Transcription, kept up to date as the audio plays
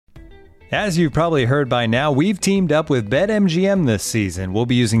As you've probably heard by now, we've teamed up with BetMGM this season. We'll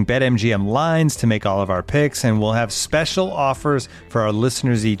be using BetMGM lines to make all of our picks, and we'll have special offers for our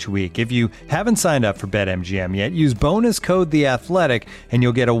listeners each week. If you haven't signed up for BetMGM yet, use bonus code The Athletic, and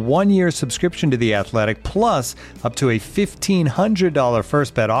you'll get a 1-year subscription to The Athletic, plus up to a $1,500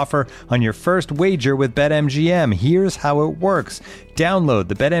 first bet offer on your first wager with BetMGM. Here's how it works. Download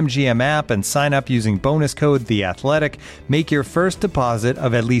the BetMGM app and sign up using bonus code The Athletic. Make your first deposit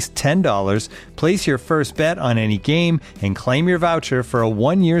of at least $10. Place your first bet on any game and claim your voucher for a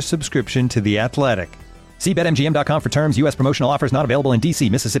 1-year subscription to The Athletic. See BetMGM.com for terms. U.S. promotional offers not available in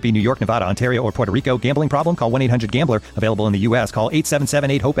D.C., Mississippi, New York, Nevada, Ontario, or Puerto Rico. Gambling problem? Call 1-800-GAMBLER. Available in the U.S. Call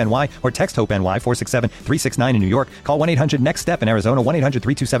 877-8-HOPE-NY or text HOPE-NY 467-369 in New York. Call 1-800-NEXT-STEP in Arizona.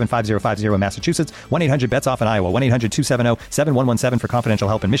 1-800-327-5050 in Massachusetts. 1-800-BETS-OFF in Iowa. 1-800-270-7117 for confidential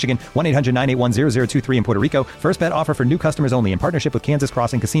help in Michigan. 1-800-981-0023 in Puerto Rico. First bet offer for new customers only in partnership with Kansas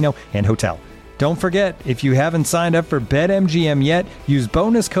Crossing Casino and Hotel. Don't forget, if you haven't signed up for BetMGM yet, use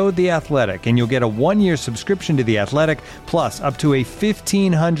bonus code The Athletic, and you'll get a 1-year subscription to The Athletic, plus up to a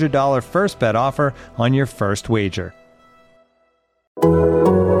 $1,500 first bet offer on your first wager. To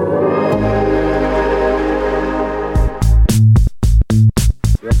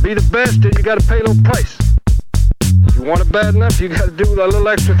be the best, then you got to pay a little price. If you want it bad enough, you got to do a little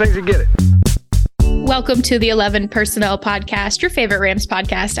extra things to get it. Welcome to the 11 Personnel Podcast, your favorite Rams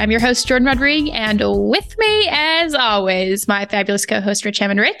podcast. I'm your host, Jordan Rodriguez, and with me, as always, my fabulous co-host, Rich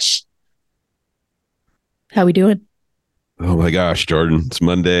Hammond. Rich, how we doing? Oh my gosh, Jordan, it's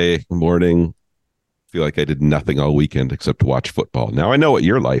Monday morning. I feel like I did nothing all weekend except watch football. Now I know what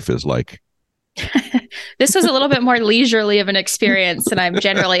your life is like. This was a little bit more leisurely of an experience than I'm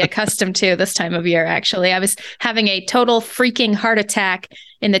generally accustomed to this time of year, actually. I was having a total freaking heart attack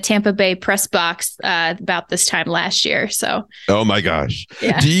in the Tampa Bay press box about this time last year. So, oh my gosh.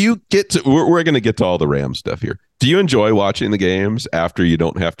 Yeah. Do you get to, we're going to get to all the Ram stuff here. Do you enjoy watching the games after you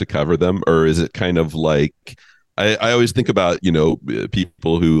don't have to cover them? Or is it kind of like, I always think about,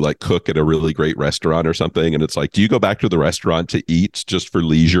 people who like cook at a really great restaurant or something. And it's like, do you go back to the restaurant to eat just for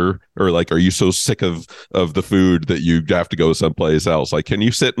leisure? Or like, are you so sick of the food that you have to go someplace else? Like, can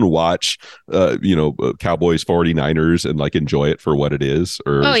you sit and watch, Cowboys 49ers and like enjoy it for what it is?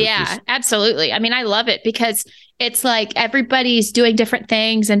 Or oh, yeah, absolutely. I mean, I love it because it's like everybody's doing different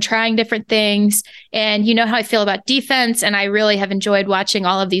things and trying different things. And you know how I feel about defense. And I really have enjoyed watching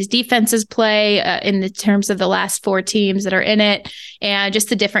all of these defenses play in the terms of the last 4 teams that are in it and just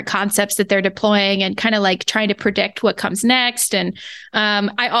the different concepts that they're deploying and kind of like trying to predict what comes next. And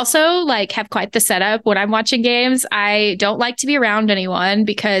I also like have quite the setup when I'm watching games. I don't like to be around anyone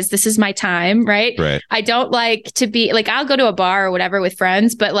because this is my time, right? I don't like to be like, I'll go to a bar or whatever with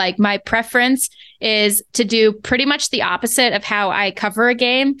friends, but like my preference is to do pretty much the opposite of how I cover a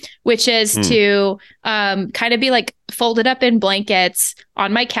game, which is to kind of be like folded up in blankets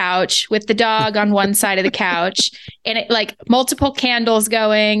on my couch with the dog on one side of the couch and it like multiple candles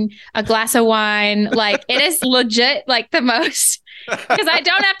going, a glass of wine. Like it is legit like the most because I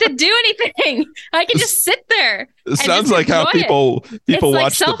don't have to do anything. I can just sit there. It sounds like how people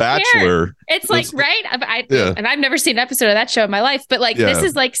watch The Bachelor. It's like, right? And I've never seen an episode of that show in my life, but like this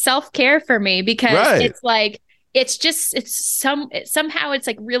is like self-care for me because it's like somehow it's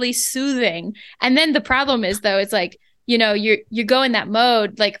like really soothing. And then the problem is though, it's like, you go in that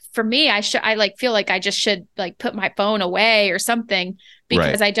mode. Like for me, I like feel like I just should like put my phone away or something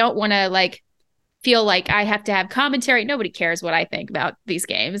because I don't want to like feel like I have to have commentary. Nobody cares what I think about these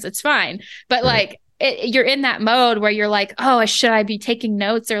games. It's fine. But like you're in that mode where you're like, oh, should I be taking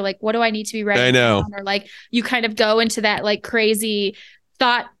notes or like, what do I need to be writing down? Or like you kind of go into that like crazy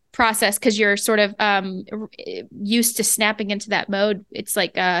thought process because you're sort of used to snapping into that mode. It's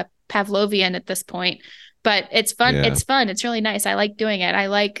like Pavlovian at this point. But it's fun. Yeah. It's fun. It's really nice. I like doing it. I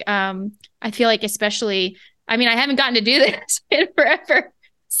like, I feel like especially, I mean, I haven't gotten to do this in forever.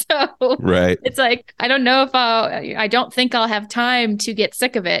 So it's like, I don't know if I don't think I'll have time to get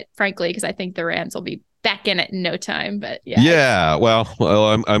sick of it, frankly, because I think the Rams will be back in it in no time. But yeah. Well,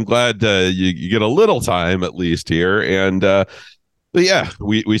 I'm glad you get a little time at least here. And but yeah,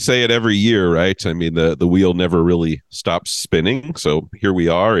 we say it every year, right? I mean, the wheel never really stops spinning. So here we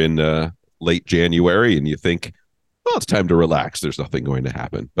are in late January, and you think, well, it's time to relax. There's nothing going to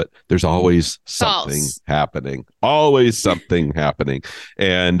happen, but there's always something happening. Always something happening.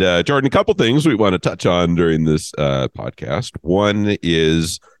 And Jordan, a couple things we want to touch on during this podcast. One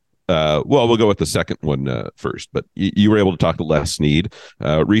is, we'll go with the second one first, but you were able to talk to Les Snead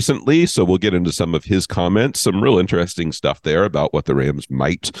recently, so we'll get into some of his comments, some real interesting stuff there about what the Rams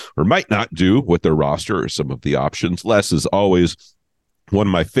might or might not do with their roster or some of the options. Les is always one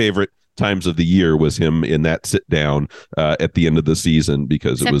of my favorite times of the year was him in that sit down at the end of the season,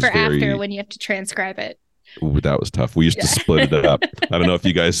 because Except it was for very after, when you have to transcribe it. Ooh, that was tough. We used to split it up. I don't know if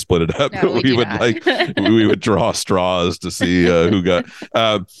you guys split it up, No, but we would we would draw straws to see who got.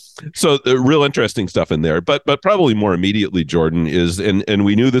 So real interesting stuff in there. But probably more immediately, Jordan, is and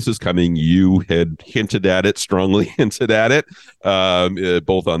we knew this is coming. You had hinted at it, strongly hinted at it,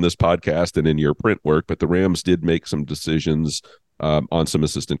 both on this podcast and in your print work. But the Rams did make some decisions on some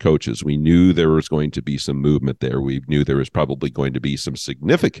assistant coaches. We knew there was going to be some movement there. We knew there was probably going to be some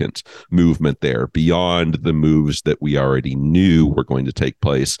significant movement there beyond the moves that we already knew were going to take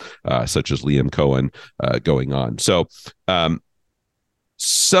place, such as Liam Cohen going on. So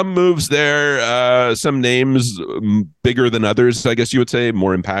some moves there, some names bigger than others, I guess you would say,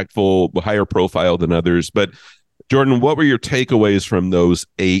 more impactful, higher profile than others. But Jordan, what were your takeaways from those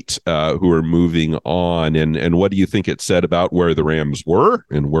 8 who are moving on, and what do you think it said about where the Rams were,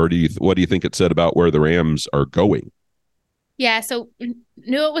 and what do you think it said about where the Rams are going? Yeah, so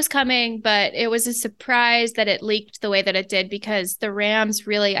knew it was coming, but it was a surprise that it leaked the way that it did, because the Rams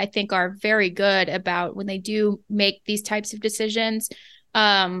really, I think, are very good about when they do make these types of decisions,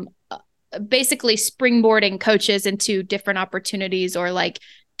 basically springboarding coaches into different opportunities, or like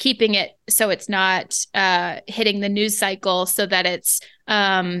keeping it so it's not hitting the news cycle, so that it's,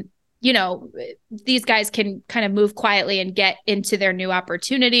 these guys can kind of move quietly and get into their new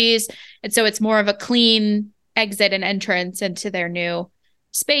opportunities. And so it's more of a clean exit and entrance into their new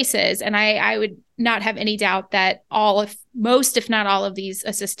spaces. And I would not have any doubt that most, if not all of these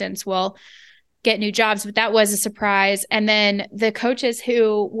assistants will get new jobs, but that was a surprise. And then the coaches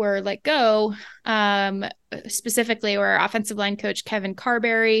who were let go, specifically were offensive line coach Kevin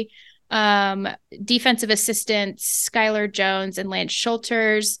Carberry, defensive assistants Skylar Jones and Lance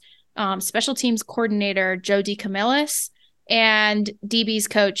Schulters, special teams coordinator Joe DeCamillis, and DB's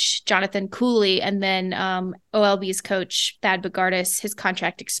coach Jonathan Cooley, and then OLB's coach Thad Bogardus. His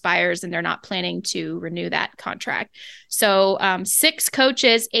contract expires and they're not planning to renew that contract. So 6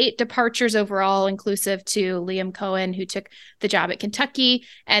 coaches, 8 departures overall, inclusive to Liam Cohen, who took the job at Kentucky,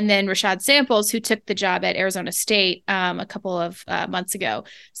 and then Rashad Samples, who took the job at Arizona State a couple of months ago.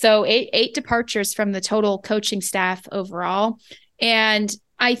 So eight departures from the total coaching staff overall. And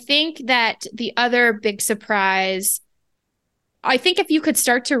I think that the other big surprise, I think if you could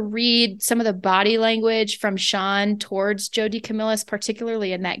start to read some of the body language from Sean towards Joe DeCamillis,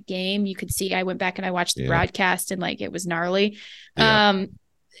 particularly in that game, you could see, I went back and I watched the broadcast, and like, it was gnarly. Yeah.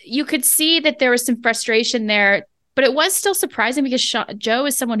 You could see that there was some frustration there, but it was still surprising, because Joe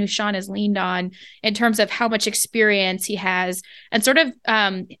is someone who Sean has leaned on in terms of how much experience he has, and sort of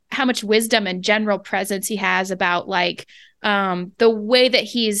how much wisdom and general presence he has about like, the way that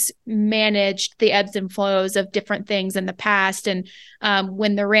he's managed the ebbs and flows of different things in the past. And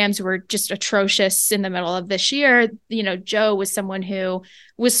when the Rams were just atrocious in the middle of this year, Joe was someone who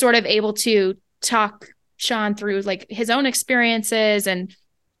was sort of able to talk Sean through like his own experiences, and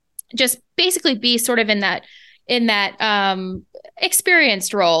just basically be sort of in that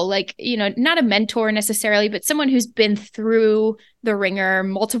experienced role, like, not a mentor necessarily, but someone who's been through the ringer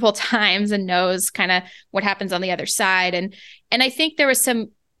multiple times and knows kind of what happens on the other side. And I think there was some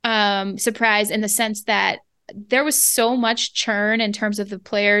surprise in the sense that there was so much churn in terms of the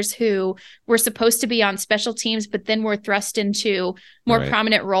players who were supposed to be on special teams, but then were thrust into more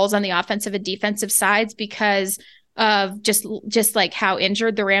prominent roles on the offensive and defensive sides because of just like how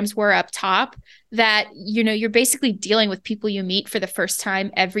injured the Rams were up top, that, you're basically dealing with people you meet for the first time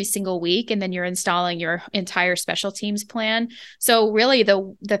every single week, and then you're installing your entire special teams plan. So really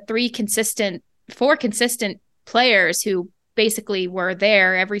the 4 consistent players who basically were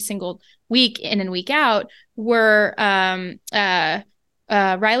there every single week in and week out were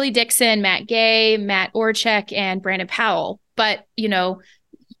Riley Dixon, Matt Gay, Matt Orchek, and Brandon Powell. But,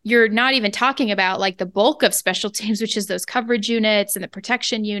 you're not even talking about like the bulk of special teams, which is those coverage units and the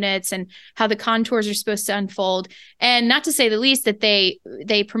protection units and how the contours are supposed to unfold. And not to say the least that they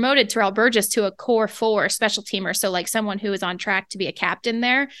promoted Terrell Burgess to a core 4 special teamer. So like someone who is on track to be a captain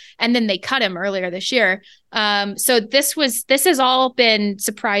there. And then they cut him earlier this year. So this has all been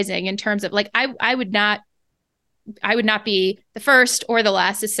surprising in terms of like, I would not be the first or the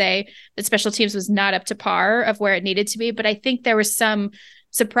last to say that special teams was not up to par of where it needed to be. But I think there was some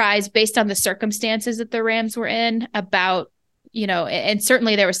surprise based on the circumstances that the Rams were in about, and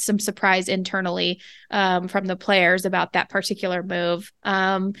certainly there was some surprise internally from the players about that particular move.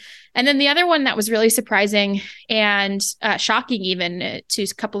 And then the other one that was really surprising and shocking even to a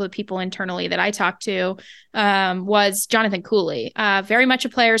couple of people internally that I talked to was Jonathan Cooley, very much a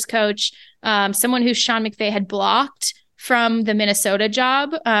player's coach, someone who Sean McVay had blocked from the Minnesota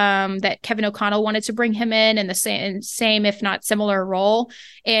job, that Kevin O'Connell wanted to bring him in the same, if not similar role.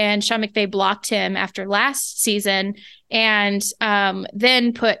 And Sean McVay blocked him after last season, and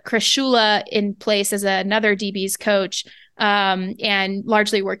then put Chris Shula in place as another DB's coach, and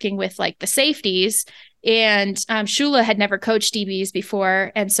largely working with like the safeties. And Shula had never coached DBs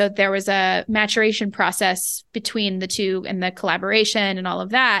before. And so there was a maturation process between the two and the collaboration and all of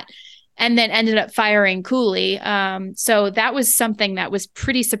that. And then ended up firing Cooley. So that was something that was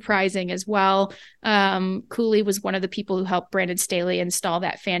pretty surprising as well. Cooley was one of the people who helped Brandon Staley install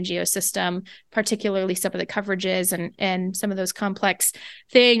that Fangio system, particularly some of the coverages and some of those complex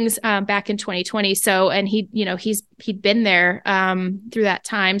things back in 2020. So, and he'd been there through that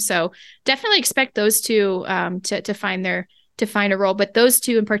time. So definitely expect those two to find a role. But those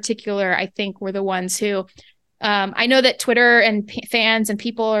two in particular, I think, were the ones who. I know that Twitter and fans and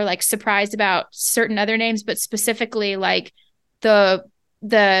people are like surprised about certain other names, but specifically like the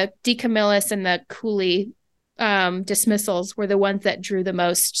DeCamillis and the Cooley dismissals were the ones that drew the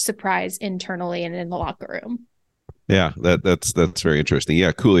most surprise internally and in the locker room. Yeah, that's very interesting.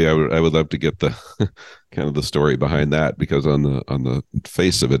 Yeah, Cooley, I would love to get the kind of the story behind that, because on the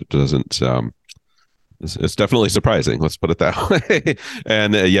face of it, it doesn't. It's definitely surprising. Let's put it that way.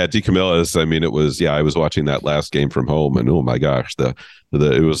 And DeCamillis, I mean, it was, I was watching that last game from home, and oh my gosh,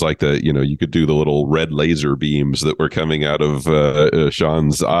 it was like you could do the little red laser beams that were coming out of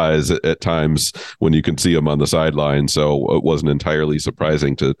Sean's eyes at times when you can see him on the sideline. So it wasn't entirely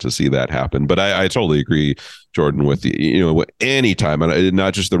surprising to see that happen. But I totally agree, Jordan, with any time,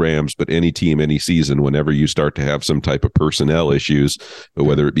 not just the Rams, but any team, any season, whenever you start to have some type of personnel issues,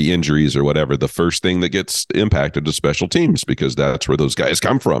 whether it be injuries or whatever, the first thing that gets impacted is special teams, because that's where those guys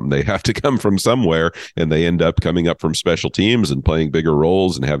come from. They have to come from somewhere, and they end up coming up from special teams and playing bigger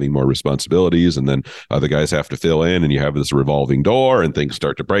roles and having more responsibilities. And then other guys have to fill in, and you have this revolving door, and things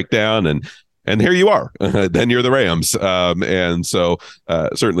start to break down. And here you are. Then you're the Rams. And so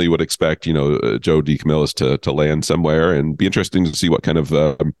certainly would expect, Joe DeCamillis to land somewhere, and be interesting to see what kind of,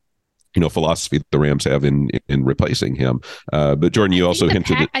 philosophy the Rams have in replacing him. But Jordan, you also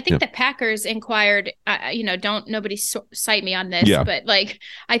hinted I think the Packers inquired, nobody cite me on this, but like,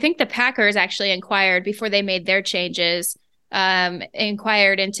 I think the Packers actually inquired before they made their changes,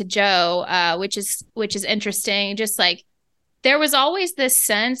 inquired into Joe, which is interesting. Just like, there was always this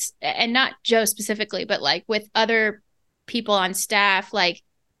sense, and not Joe specifically, but like with other people on staff, like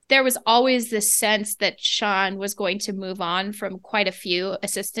there was always this sense that Sean was going to move on from quite a few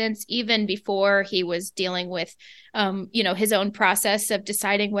assistants, even before he was dealing with, his own process of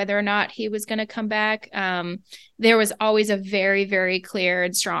deciding whether or not he was going to come back. There was always a very, very clear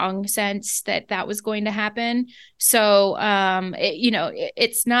and strong sense that was going to happen. So,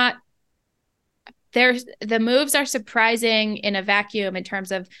 it's not. The moves are surprising in a vacuum in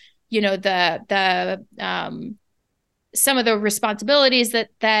terms of, the some of the responsibilities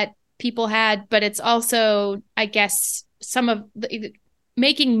that people had, but it's also, I guess, some of the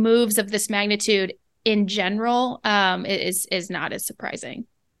making moves of this magnitude in general is not as surprising.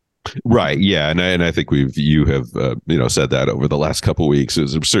 Right. Yeah. And I think you have said that over the last couple of weeks,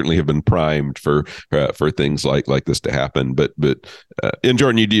 is certainly have been primed for things like this to happen. But and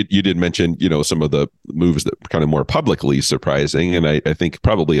Jordan, you did mention, some of the moves that were kind of more publicly surprising. And I think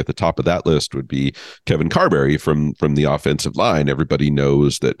probably at the top of that list would be Kevin Carberry from the offensive line. Everybody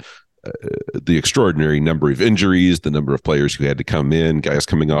knows that the extraordinary number of injuries, the number of players who had to come in, guys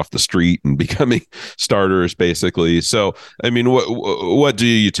coming off the street and becoming starters, basically. So, I mean, what do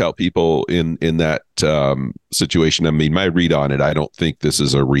you tell people in that situation? I mean, my read on it, I don't think this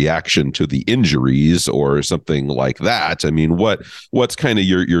is a reaction to the injuries or something like that. I mean, what's kind of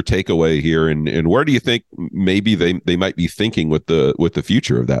your takeaway here, and where do you think maybe they might be thinking with the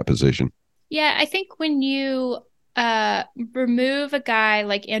future of that position? Yeah, I think when you remove a guy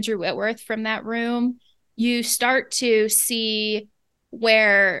like Andrew Whitworth from that room, you start to see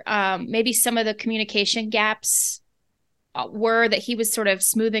where maybe some of the communication gaps were that he was sort of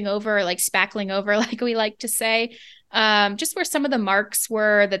smoothing over, like spackling over, like we like to say, just where some of the marks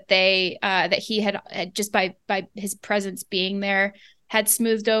were that that he had just by his presence being there had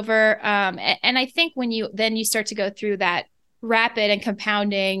smoothed over. And I think when you start to go through that rapid and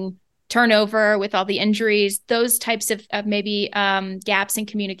compounding turnover with all the injuries, those types of maybe gaps in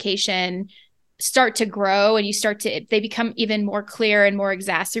communication start to grow, and they become even more clear and more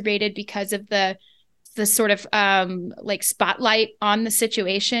exacerbated because of the sort of like spotlight on the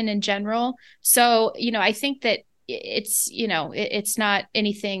situation in general. So, I think that it's not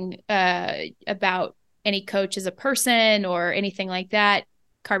anything about any coach as a person or anything like that.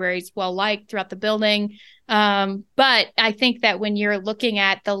 Carberry's well liked throughout the building. But I think that when you're looking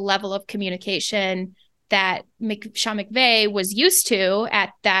at the level of communication that Sean McVay was used to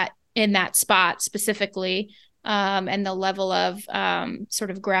in that spot specifically, and the level of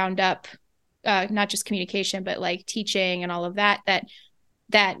sort of ground up, not just communication, but like teaching and all of that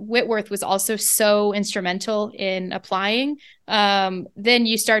Whitworth was also so instrumental in applying, then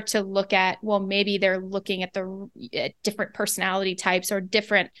you start to look at, well, maybe they're looking at at different personality types or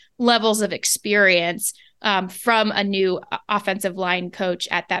different levels of experience from a new offensive line coach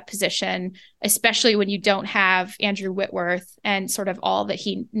at that position, especially when you don't have Andrew Whitworth and sort of all that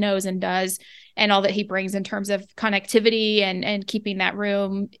he knows and does and all that he brings in terms of connectivity and keeping that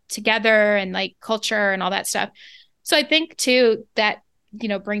room together and like culture and all that stuff. So I think too, that,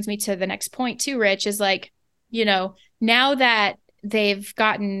 brings me to the next point too, Rich, is like, now that they've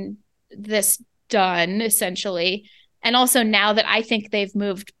gotten this done essentially, and also now that I think they've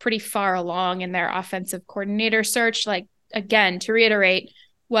moved pretty far along in their offensive coordinator search, like, again, to reiterate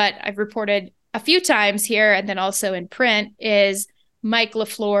what I've reported a few times here and then also in print, is Mike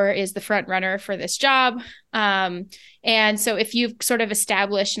LaFleur is the front runner for this job. And so if you've sort of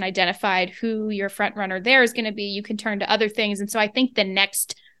established and identified who your front runner there is going to be, you can turn to other things. And so I think the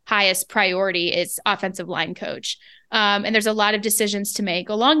next highest priority is offensive line coach. And there's a lot of decisions to make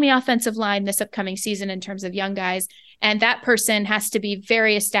along the offensive line this upcoming season in terms of young guys. And that person has to be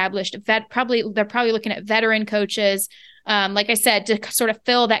very established. They're probably looking at veteran coaches, like I said, to sort of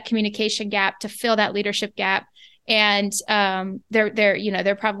fill that communication gap, to fill that leadership gap. And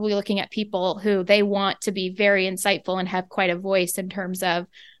they're probably looking at people who they want to be very insightful and have quite a voice in terms of,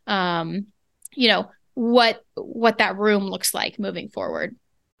 what that room looks like moving forward.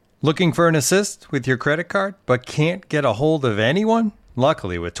 Looking for an assist with your credit card, but can't get a hold of anyone?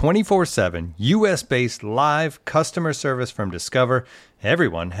 Luckily, with 24/7 U.S.-based live customer service from Discover,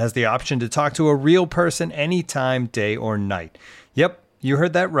 everyone has the option to talk to a real person anytime, day or night. Yep, you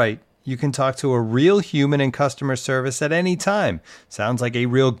heard that right. You can talk to a real human in customer service at any time. Sounds like a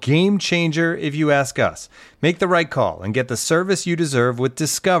real game changer if you ask us. Make the right call and get the service you deserve with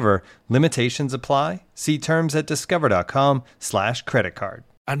Discover. Limitations apply. See terms at discover.com/creditcard.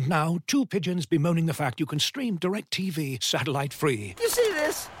 And now, two pigeons bemoaning the fact you can stream DirecTV satellite-free. You see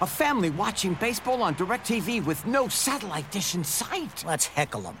this? A family watching baseball on DirecTV with no satellite dish in sight. Let's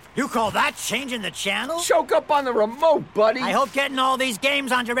heckle them. You call that changing the channel? Choke up on the remote, buddy. I hope getting all these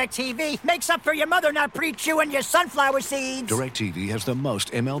games on DirecTV makes up for your mother not pre-chewing your sunflower seeds. DirecTV has the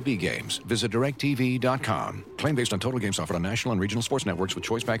most MLB games. Visit DirecTV.com. Claim based on total games offered on national and regional sports networks with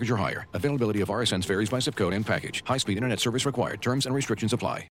choice package or higher. Availability of RSNs varies by zip code and package. High-speed internet service required. Terms and restrictions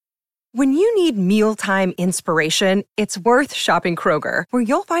apply. When you need mealtime inspiration, it's worth shopping Kroger, where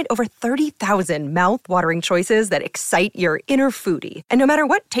you'll find over 30,000 mouth-watering choices that excite your inner foodie. And no matter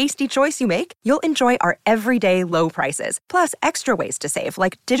what tasty choice you make, you'll enjoy our everyday low prices, plus extra ways to save,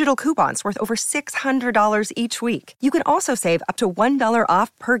 like digital coupons worth over $600 each week. You can also save up to $1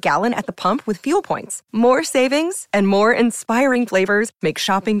 off per gallon at the pump with fuel points. More savings and more inspiring flavors make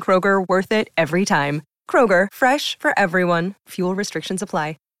shopping Kroger worth it every time. Kroger, fresh for everyone. Fuel restrictions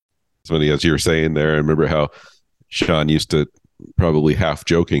apply. Somebody, as you were saying there, I remember how Sean used to probably half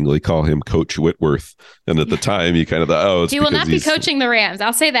jokingly call him Coach Whitworth. And at the time, you kind of thought, oh, it's he will not be coaching the Rams.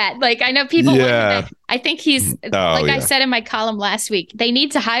 I'll say that. Like, I know people. Yeah. I think he's I said in my column last week, they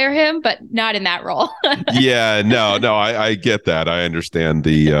need to hire him, but not in that role. Yeah, no, I get that. I understand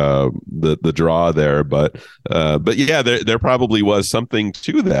the draw there, but yeah, there probably was something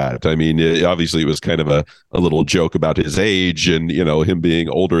to that. I mean, obviously, it was kind of a little joke about his age and him being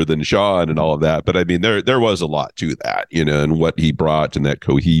older than Sean and all of that. But I mean, there was a lot to that, and what he brought and that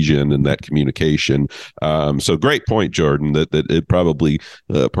cohesion and that communication. So great point, Jordan, that it probably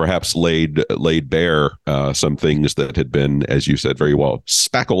perhaps laid bare some things that had been, as you said, very well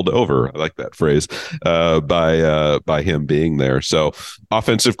spackled over. I like that phrase, by him being there. So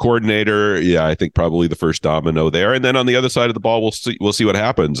offensive coordinator, yeah, I think probably the first domino there. And then on the other side of the ball, we'll see what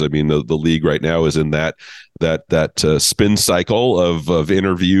happens. I mean, the league right now is in that spin cycle of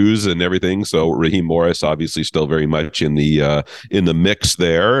interviews and everything. So Raheem Morris obviously still very much in the mix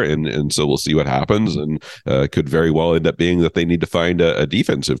there, and so we'll see what happens. And could very well end up being that they need to find a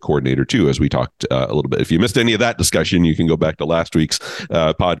defensive coordinator too, as we talked a little bit. If you missed any of that discussion, you can go back to last week's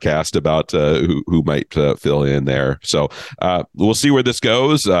podcast about who might fill in there. So we'll see where this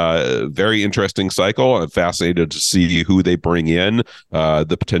goes. Very interesting cycle. I'm fascinated to see who they bring in,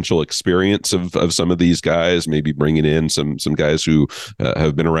 the potential experience of some of these guys, maybe bringing in some guys who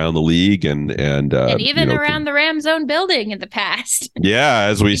have been around the league and even around the Rams own building in the past. Yeah,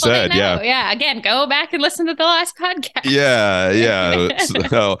 as we said, yeah. Again, go back and listen to the last podcast. Yeah.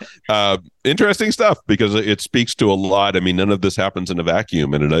 So interesting stuff, because it speaks to a lot. I mean, none of this happens in a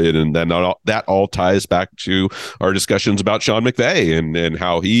vacuum, and then that all ties back to our discussions about Sean McVay and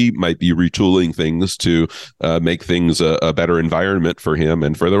how he might be retooling things to make things a better environment for him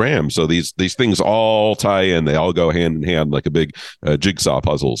and for the Rams. So these things all tie in; they all go hand in hand like a big jigsaw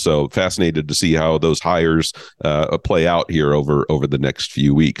puzzle. So fascinated to see how those hires play out here over the next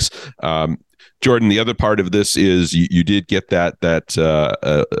few weeks. Jordan, the other part of this is you did get that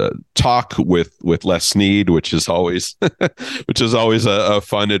talk with Les Snead, which is always a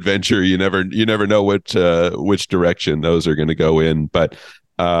fun adventure. You never know which direction those are going to go in, but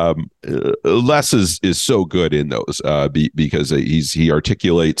Les is so good in those because he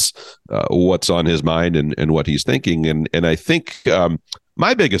articulates what's on his mind and what he's thinking, and I think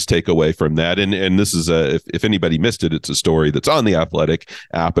my biggest takeaway from that, and this is if anybody missed it, it's a story that's on the Athletic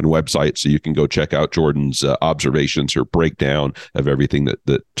app and website, so you can go check out Jordan's observations or breakdown of everything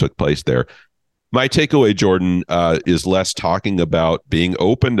that took place there. My takeaway, Jordan, is Les talking about being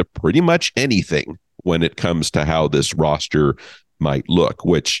open to pretty much anything when it comes to how this roster might look,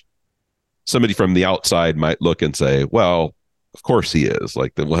 which somebody from the outside might look and say, well, of course he is.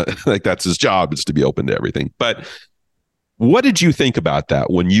 Like that's his job, is to be open to everything. But what did you think about that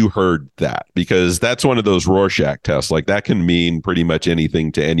when you heard that? Because that's one of those Rorschach tests. Like, that can mean pretty much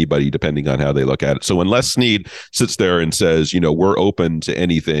anything to anybody depending on how they look at it. So when Les Snead sits there and says, we're open to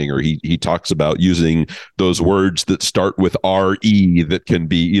anything, or he talks about using those words that start with RE that can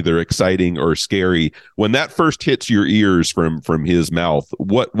be either exciting or scary, when that first hits your ears from his mouth,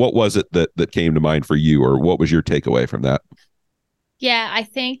 what was it that came to mind for you, or what was your takeaway from that? Yeah, I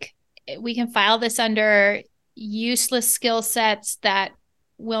think we can file this under useless skill sets that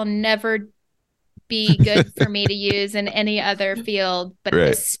will never be good for me to use in any other field, but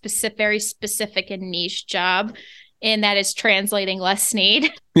right. This very specific and niche job, and that is translating Les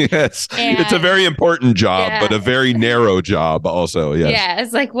Snead. Yes, it's a very important job, but a very narrow job also. Yes. Yeah,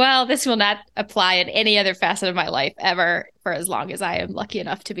 it's like, well, this will not apply in any other facet of my life ever for as long as I am lucky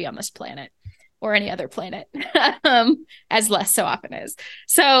enough to be on this planet or any other planet, as Les so often is.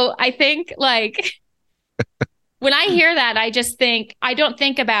 So I think, like, when I hear that, I don't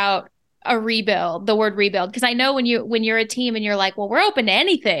think about a rebuild, the word rebuild, because I know when you're a team and you're like, well, we're open to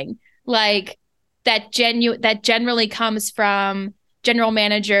anything, like that generally comes from general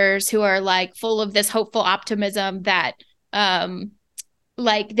managers who are like full of this hopeful optimism that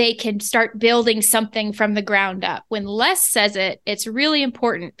like they can start building something from the ground up. When Les says it, it's really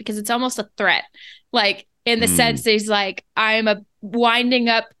important because it's almost a threat, like in the sense that he's like, I'm a winding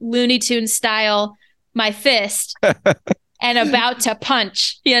up Looney Tunes style my fist and about to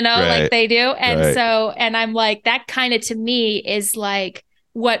punch, right. Like they do. And right. So, and I'm like, that kind of to me is like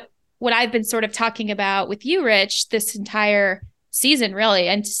what I've been sort of talking about with you, Rich, this entire season, really.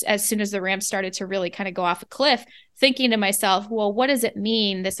 And as soon as the Rams started to really kind of go off a cliff, thinking to myself, well, what does it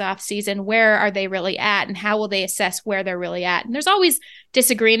mean this offseason? Where are they really at? And how will they assess where they're really at? And there's always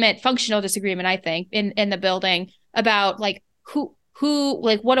functional disagreement, I think, in the building about like who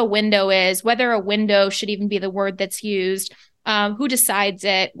like what a window is, whether a window should even be the word that's used, who decides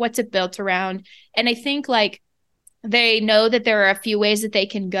it, what's it built around. And I think like they know that there are a few ways that they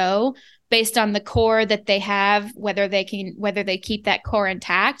can go based on the core that they have, whether they keep that core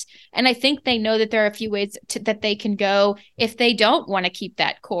intact. And I think they know that there are a few ways that they can go if they don't want to keep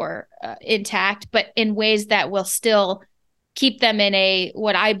that core intact, but in ways that will still keep them in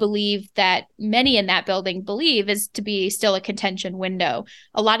what I believe that many in that building believe is to be still a contention window.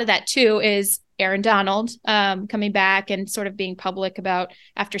 A lot of that too is Aaron Donald coming back and sort of being public about,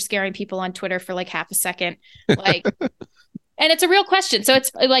 after scaring people on Twitter for like half a second, like, and it's a real question. So it's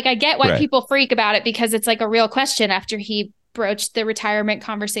like, I get why people freak about it, because it's like a real question after he broached the retirement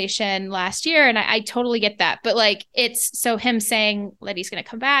conversation last year. And I totally get that. But like, it's so him saying that he's going to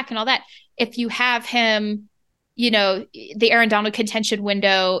come back and all that, if you have him, the Aaron Donald contention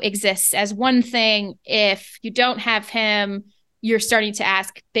window exists as one thing. If you don't have him, you're starting to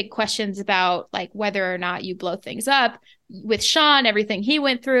ask big questions about like whether or not you blow things up. With Sean, everything he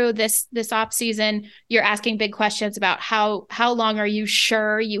went through this off season, you're asking big questions about how long are you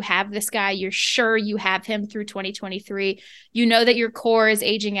sure you have this guy? You're sure you have him through 2023. You know that your core is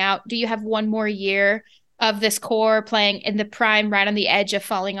aging out. Do you have one more year of this core playing in the prime, right on the edge of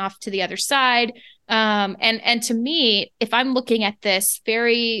falling off to the other side? And to me, if I'm looking at this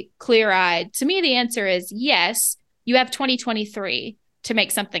very clear-eyed, to me, the answer is yes, you have 2023 to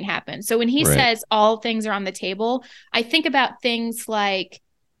make something happen. So when he says all things are on the table, I think about things like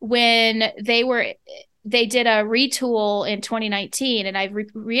when they were they did a retool in 2019, and I've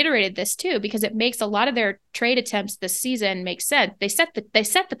reiterated this too because it makes a lot of their trade attempts this season make sense. They set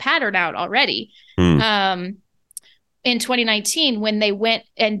the pattern out already. In 2019 when they went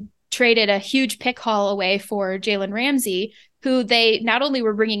and traded a huge pick haul away for Jalen Ramsey, who they not only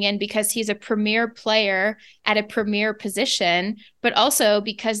were bringing in because he's a premier player at a premier position, but also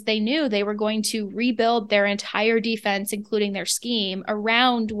because they knew they were going to rebuild their entire defense, including their scheme,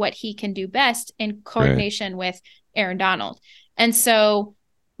 around what he can do best in coordination with Aaron Donald. And so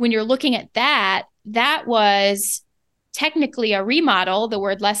when you're looking at that, that was technically a remodel, the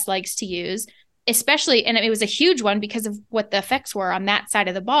word Les likes to use, especially, and it was a huge one because of what the effects were on that side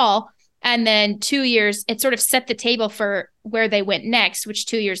of the ball. And then 2 years, it sort of set the table for where they went next, which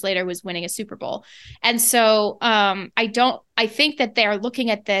 2 years later was winning a Super Bowl. And so I think that they're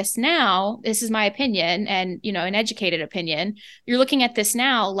looking at this now. This is my opinion and, an educated opinion. You're looking at this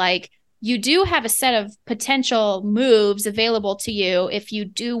now, like you do have a set of potential moves available to you if you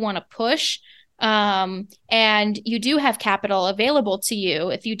do want to push. And you do have capital available to you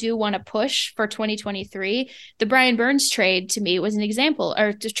if you do want to push for 2023. The Brian Burns trade to me was an example,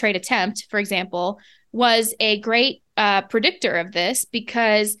 or the trade attempt, for example, was a great predictor of this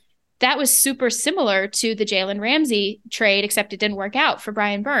because that was super similar to the Jalen Ramsey trade, except it didn't work out for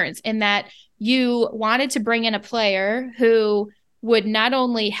Brian Burns in that you wanted to bring in a player who would not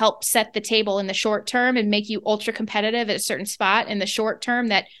only help set the table in the short term and make you ultra competitive at a certain spot in the short term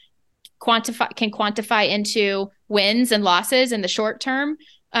that can quantify into wins and losses in the short term.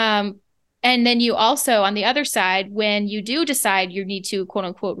 And then you also, on the other side, when you do decide you need to quote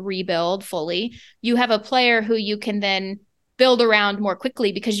unquote rebuild fully, you have a player who you can then build around more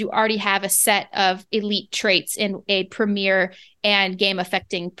quickly because you already have a set of elite traits in a premier and game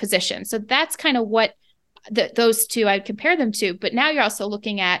affecting position. So that's kind of what those two I'd compare them to. But now you're also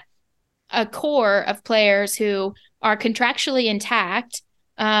looking at a core of players who are contractually intact.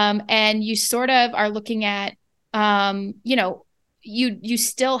 And you sort of are looking at, you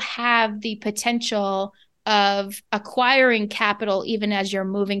still have the potential of acquiring capital even as you're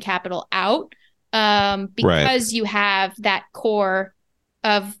moving capital out, because you have that core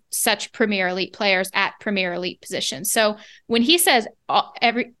of such premier elite players at premier elite positions. So when he says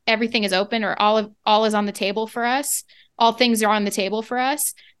everything is open or all is on the table for us, all things are on the table for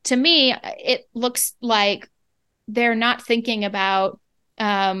us, to me, it looks like they're not thinking about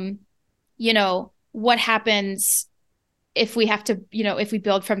what happens if we have to, if we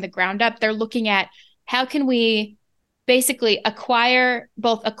build from the ground up. They're looking at how can we basically acquire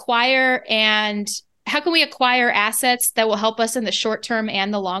assets that will help us in the short term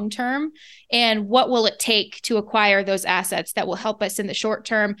and the long term, and what will it take to acquire those assets that will help us in the short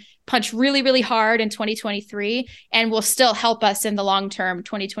term punch really, really hard in 2023 and will still help us in the long term,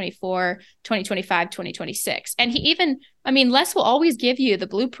 2024, 2025, 2026. And Les will always give you the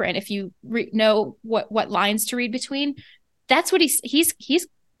blueprint if you know what lines to read between. That's what he's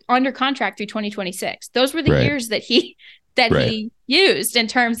under contract through 2026. Those were the years that he used in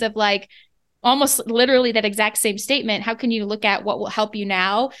terms of like almost literally that exact same statement. How can you look at what will help you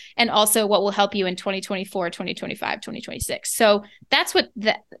now and also what will help you in 2024, 2025, 2026? So that's what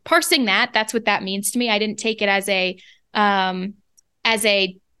parsing that's what that means to me. I didn't take it as a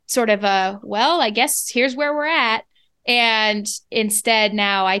sort of I guess here's where we're at. And instead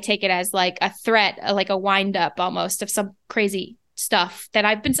now I take it as like a threat, like a wind up almost of some crazy stuff that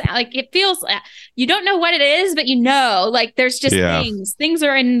I've been saying. Like it feels you don't know what it is, but like there's just things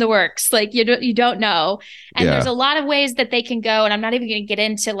are in the works. Like you don't know, and there's a lot of ways that they can go. And I'm not even going to get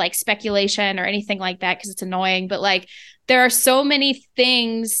into like speculation or anything like that because it's annoying. But like there are so many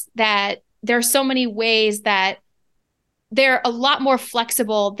ways that they're a lot more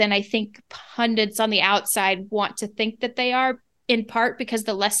flexible than I think pundits on the outside want to think that they are. In part because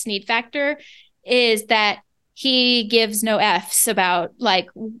the Les Snead factor is that he gives no F's about like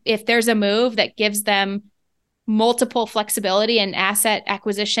if there's a move that gives them multiple flexibility and asset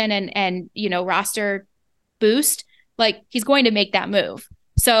acquisition and roster boost, like he's going to make that move.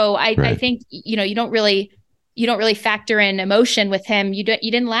 So I think you don't really factor in emotion with him. You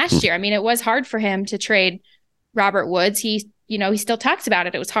didn't last year. I mean, it was hard for him to trade Robert Woods. He still talks about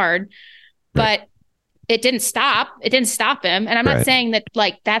it. It was hard, but it didn't stop him. And I'm not saying that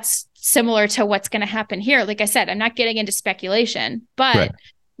like that's similar to what's going to happen here. Like I said, I'm not getting into speculation, but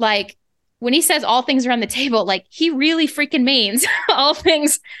like when he says all things are on the table, like he really freaking means all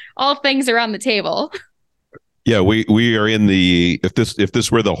things are on the table. Yeah, we are in the if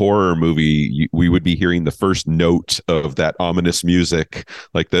this were the horror movie, we would be hearing the first note of that ominous music,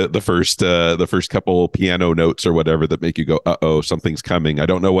 like the first couple piano notes or whatever that make you go, uh-oh, something's coming. I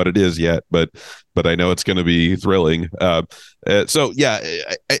don't know what it is yet, but I know it's going to be thrilling. So yeah,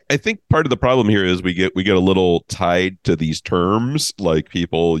 I think part of the problem here is we get a little tied to these terms. Like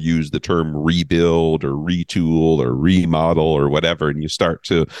people use the term rebuild or retool or remodel or whatever, and you start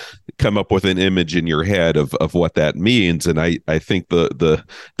to come up with an image in your head of what that means. And I think the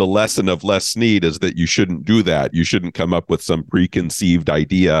lesson of Les Snead is that you shouldn't do that. You shouldn't come up with some preconceived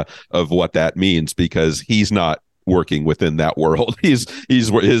idea of what that means, because he's not working within that world. His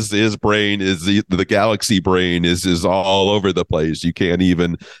brain is the galaxy brain is all over the place. You can't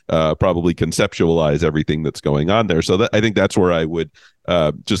even probably conceptualize everything that's going on there. So I think that's where I would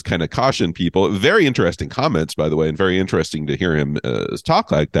just kind of caution people. Very interesting comments, by the way, and very interesting to hear him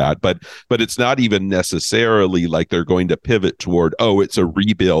talk like that. But it's not even necessarily like they're going to pivot toward, oh, it's a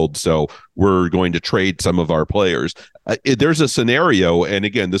rebuild, so we're going to trade some of our players. There's a scenario, and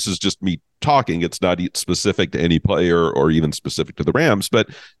again, this is just me talking. It's not specific to any player or even specific to the Rams, but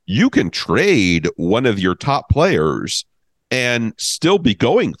you can trade one of your top players and still be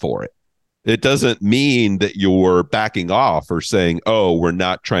going for it. It doesn't mean that you're backing off or saying, oh, we're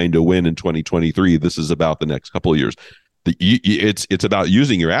not trying to win in 2023. This is about the next couple of years. It's about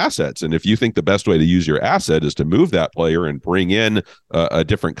using your assets. And if you think the best way to use your asset is to move that player and bring in a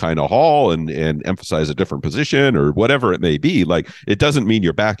different kind of haul and emphasize a different position or whatever it may be, like, it doesn't mean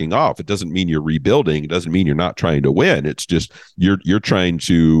you're backing off. It doesn't mean you're rebuilding. It doesn't mean you're not trying to win. It's just you're trying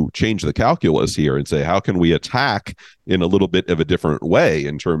to change the calculus here and say, how can we attack in a little bit of a different way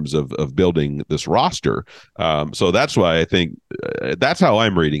in terms of building this roster? So that's why I think that's how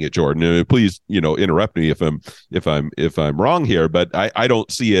I'm reading it, Jordan. Please, interrupt me if I'm wrong here, but I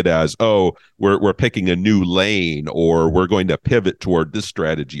don't see it as, oh, we're picking a new lane or we're going to pivot toward this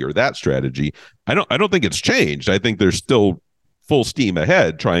strategy or that strategy. I don't think it's changed. I think there's still full steam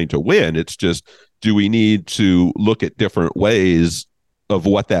ahead trying to win. It's just, do we need to look at different ways of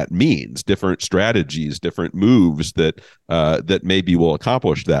what that means, different strategies, different moves that maybe will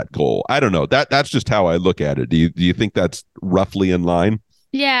accomplish that goal? I don't know. That's just how I look at it. Do you think that's roughly in line?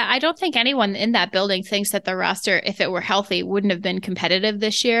 Yeah, I don't think anyone in that building thinks that the roster, if it were healthy, wouldn't have been competitive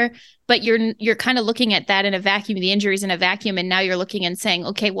this year. But you're kind of looking at that in a vacuum, the injuries in a vacuum, and now you're looking and saying,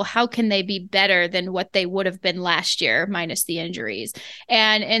 okay, well, how can they be better than what they would have been last year minus the injuries?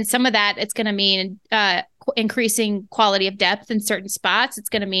 And some of that, it's going to mean increasing quality of depth in certain spots. It's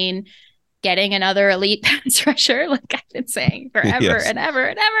going to mean getting another elite pass rusher, like I've been saying forever Yes. and ever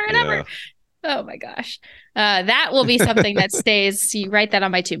and ever and ever. Oh my gosh. That will be something that stays. You write that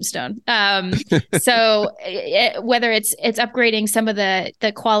on my tombstone. So whether it's upgrading some of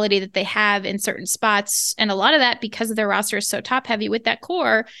the quality that they have in certain spots, and a lot of that because of their roster is so top heavy with that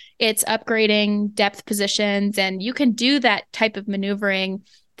core, it's upgrading depth positions, and you can do that type of maneuvering.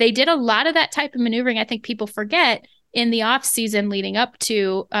 They did a lot of that type of maneuvering. I think people forget in the off season leading up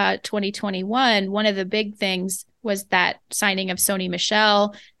to 2021, one of the big things was that signing of Sony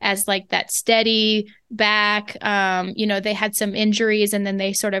Michel as like that steady back. They had some injuries and then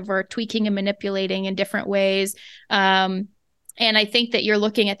they sort of were tweaking and manipulating in different ways. And I think that you're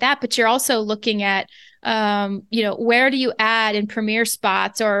looking at that, but you're also looking at, where do you add in premier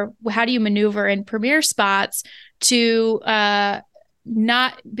spots, or how do you maneuver in premier spots to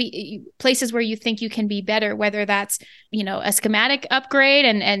not be places where you think you can be better, whether that's, a schematic upgrade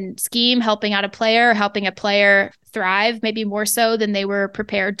and scheme helping out a player, helping a player thrive, maybe more so than they were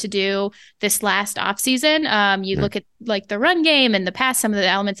prepared to do this last offseason. Look at like the run game and some of the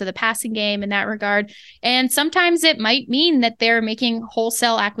elements of the passing game in that regard. And sometimes it might mean that they're making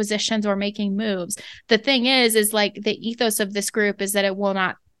wholesale acquisitions or making moves. The thing is like the ethos of this group is that it will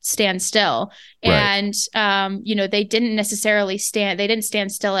not stand still. Right. And, they didn't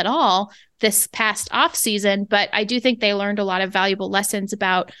stand still at all this past off season, but I do think they learned a lot of valuable lessons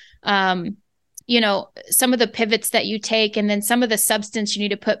about, some of the pivots that you take, and then some of the substance you need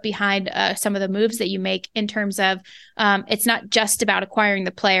to put behind some of the moves that you make in terms of it's not just about acquiring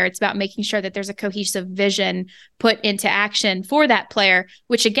the player. It's about making sure that there's a cohesive vision put into action for that player,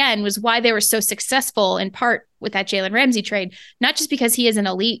 which again was why they were so successful in part with that Jalen Ramsey trade, not just because he is an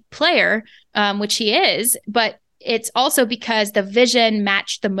elite player, which he is, but it's also because the vision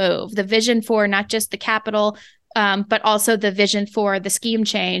matched the move, the vision for not just the capital, but also the vision for the scheme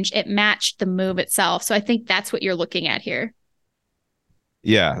change. It matched the move itself. So I think that's what you're looking at here.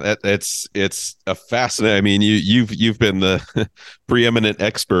 Yeah, it's a fascinating. I mean, you've been the preeminent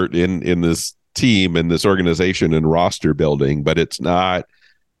expert in this team and this organization and roster building, but it's not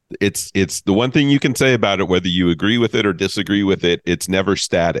it's the one thing you can say about it, whether you agree with it or disagree with it, it's never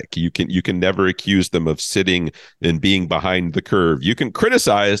static. You can never accuse them of sitting and being behind the curve. You can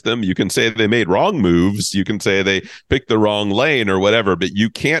criticize them, you can say they made wrong moves, you can say they picked the wrong lane or whatever, but you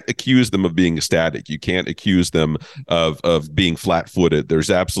can't accuse them of being static. You can't accuse them of being flat-footed. There's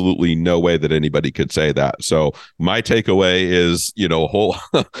absolutely no way that anybody could say that. So my takeaway is,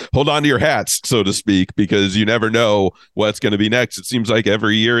 hold on to your hats, so to speak, because you never know what's going to be next. It seems like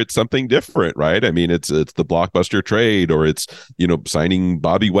every year it's something different, right? I mean, it's the blockbuster trade, or it's signing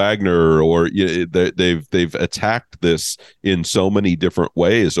Bobby Wagner, or they've attacked this in so many different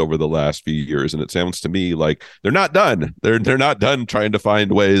ways over the last few years, and it sounds to me like they're not done. They're not done trying to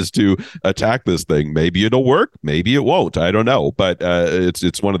find ways to attack this thing. Maybe it'll work, maybe it won't. I don't know, but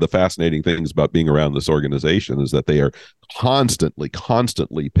it's one of the fascinating things about being around this organization is that they are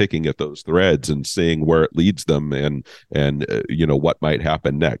constantly picking at those threads and seeing where it leads them, and what might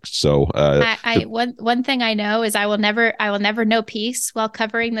happen next. So one thing I know is I will never know peace while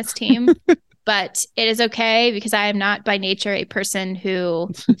covering this team. But it is okay, because I am not by nature a person who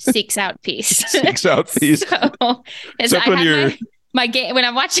seeks out peace. Seeks out peace. So my game when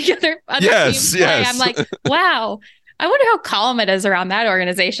I'm watching other teams play, I'm like, wow, I wonder how calm it is around that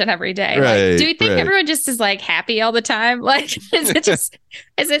organization every day. Right, like, do you think everyone just is like happy all the time? Like, is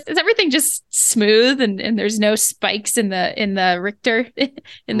everything just smooth and there's no spikes in the Richter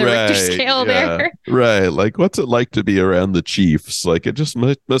Richter scale there? Right. Like, what's it like to be around the Chiefs? Like, it just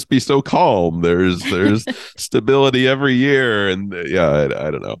must be so calm. There's stability every year, and I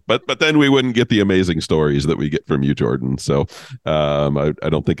don't know. But then we wouldn't get the amazing stories that we get from you, Jordan. So I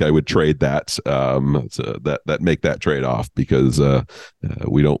don't think I would trade that. So that make that trade off, because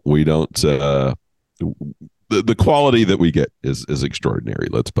we don't the quality that we get is extraordinary.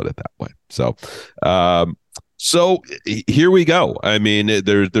 Let's put it that way. So here we go. I mean,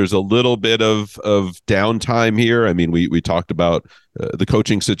 there's a little bit of downtime here. I mean, we talked about the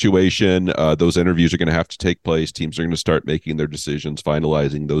coaching situation. Those interviews are going to have to take place. Teams are going to start making their decisions,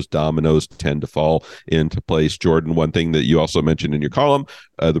 finalizing. Those dominoes tend to fall into place. Jordan, one thing that you also mentioned in your column,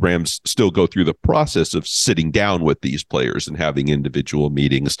 the Rams still go through the process of sitting down with these players and having individual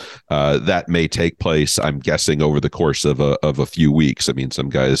meetings. That may take place, I'm guessing, over the course of a few weeks. I mean, some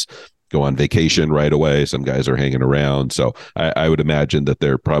guys go on vacation right away. Some guys are hanging around. So I would imagine that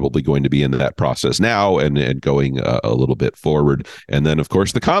they're probably going to be in that process now and going a little bit forward. And then, of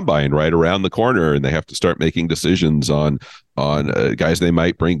course, the combine right around the corner, and they have to start making decisions on guys they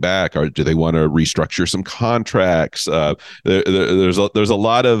might bring back, or do they want to restructure some contracts? There's a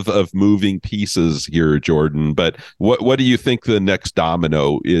lot of moving pieces here, Jordan. But what do you think the next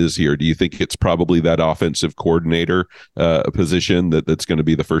domino is here? Do you think it's probably that offensive coordinator position that's going to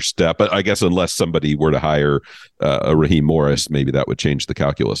be the first step? I guess unless somebody were to hire a Raheem Morris, maybe that would change the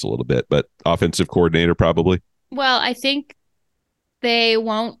calculus a little bit. But offensive coordinator, probably. Well, I think they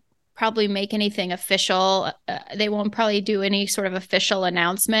won't probably make anything official. They won't probably do any sort of official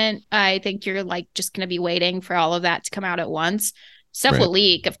announcement. I think you're just going to be waiting for all of that to come out at once. Stuff will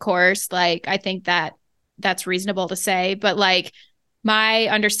leak, of course. Like, I think that's reasonable to say, but my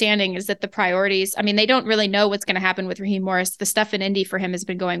understanding is that the priorities, I mean, they don't really know what's going to happen with Raheem Morris. The stuff in Indy for him has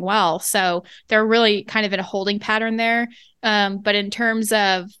been going well. So they're really kind of in a holding pattern there. But in terms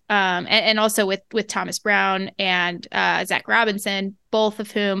of, and also with Thomas Brown and Zach Robinson, both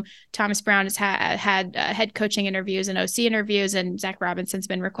of whom Thomas Brown has had head coaching interviews and OC interviews, and Zach Robinson's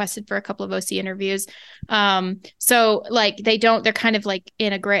been requested for a couple of OC interviews. So they're kind of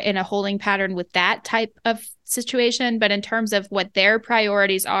in a holding pattern with that type of situation. But in terms of what their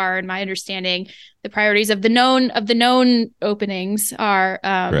priorities are, in my understanding, the priorities of the known openings are,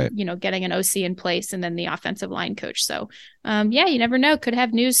 getting an OC in place and then the offensive line coach. So, you never know. Could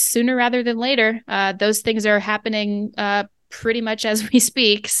have news sooner rather than later. Those things are happening pretty much as we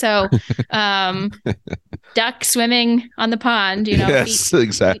speak. So, duck swimming on the pond, yes,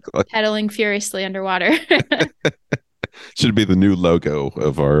 exactly. Pedaling furiously underwater. Should be the new logo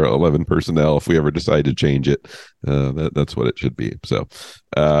of our 11 personnel if we ever decide to change it. That's what it should be. So,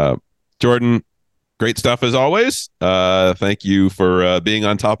 Jordan, great stuff as always. Thank you for being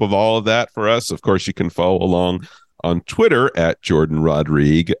on top of all of that for us. Of course, you can follow along on Twitter at Jordan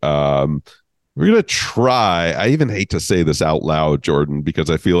Rodrigue. We're going to try, I even hate to say this out loud, Jordan, because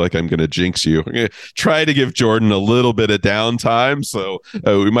I feel like I'm going to jinx you. I'm going to try to give Jordan a little bit of downtime. So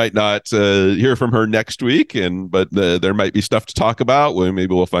we might not hear from her next week, but there might be stuff to talk about.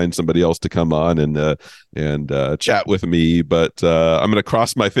 Maybe we'll find somebody else to come on and chat with me. But I'm going to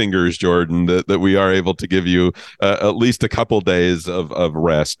cross my fingers, Jordan, that we are able to give you at least a couple days of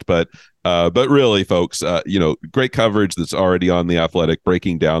rest. But But really, folks, great coverage that's already on The Athletic,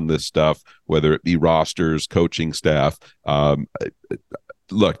 breaking down this stuff, whether it be rosters, coaching staff.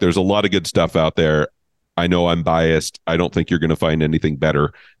 Look, there's a lot of good stuff out there. I know I'm biased. I don't think you're going to find anything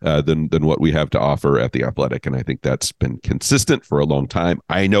better than what we have to offer at The Athletic. And I think that's been consistent for a long time.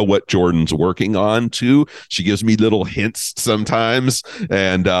 I know what Jordan's working on too. She gives me little hints sometimes,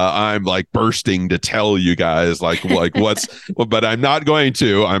 and I'm like bursting to tell you guys like what's, but I'm not going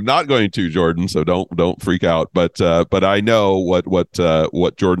to, Jordan. So don't freak out. But I know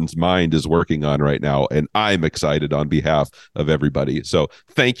what Jordan's mind is working on right now. And I'm excited on behalf of everybody. So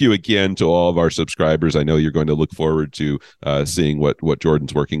thank you again to all of our subscribers. I know you're going to look forward to seeing what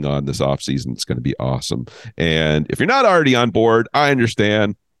Jordan's working on this offseason. It's going to be awesome. And if you're not already on board, I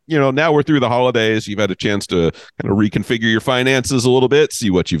understand. Now we're through the holidays. You've had a chance to kind of reconfigure your finances a little bit, see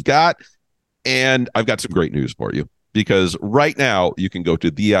what you've got. And I've got some great news for you, because right now you can go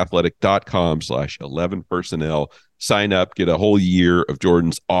to theathletic.com/11personnel, sign up, get a whole year of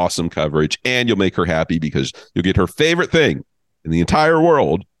Jordan's awesome coverage, and you'll make her happy because you'll get her favorite thing in the entire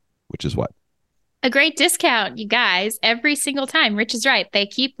world, which is what? A great discount, you guys, every single time. Rich is right. They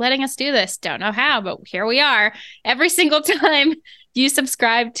keep letting us do this. Don't know how, but here we are. Every single time you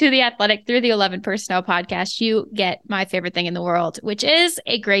subscribe to The Athletic through the 11 Personnel podcast, you get my favorite thing in the world, which is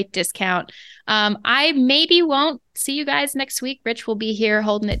a great discount. I maybe won't see you guys next week. Rich will be here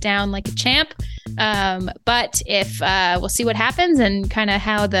holding it down like a champ. But if we'll see what happens and kind of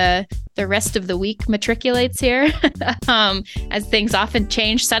how the rest of the week matriculates here, as things often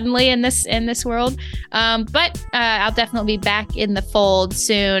change suddenly in this world. But I'll definitely be back in the fold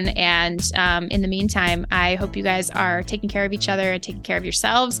soon. And in the meantime, I hope you guys are taking care of each other and taking care of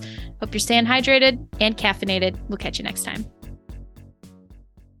yourselves. Hope you're staying hydrated and caffeinated. We'll catch you next time.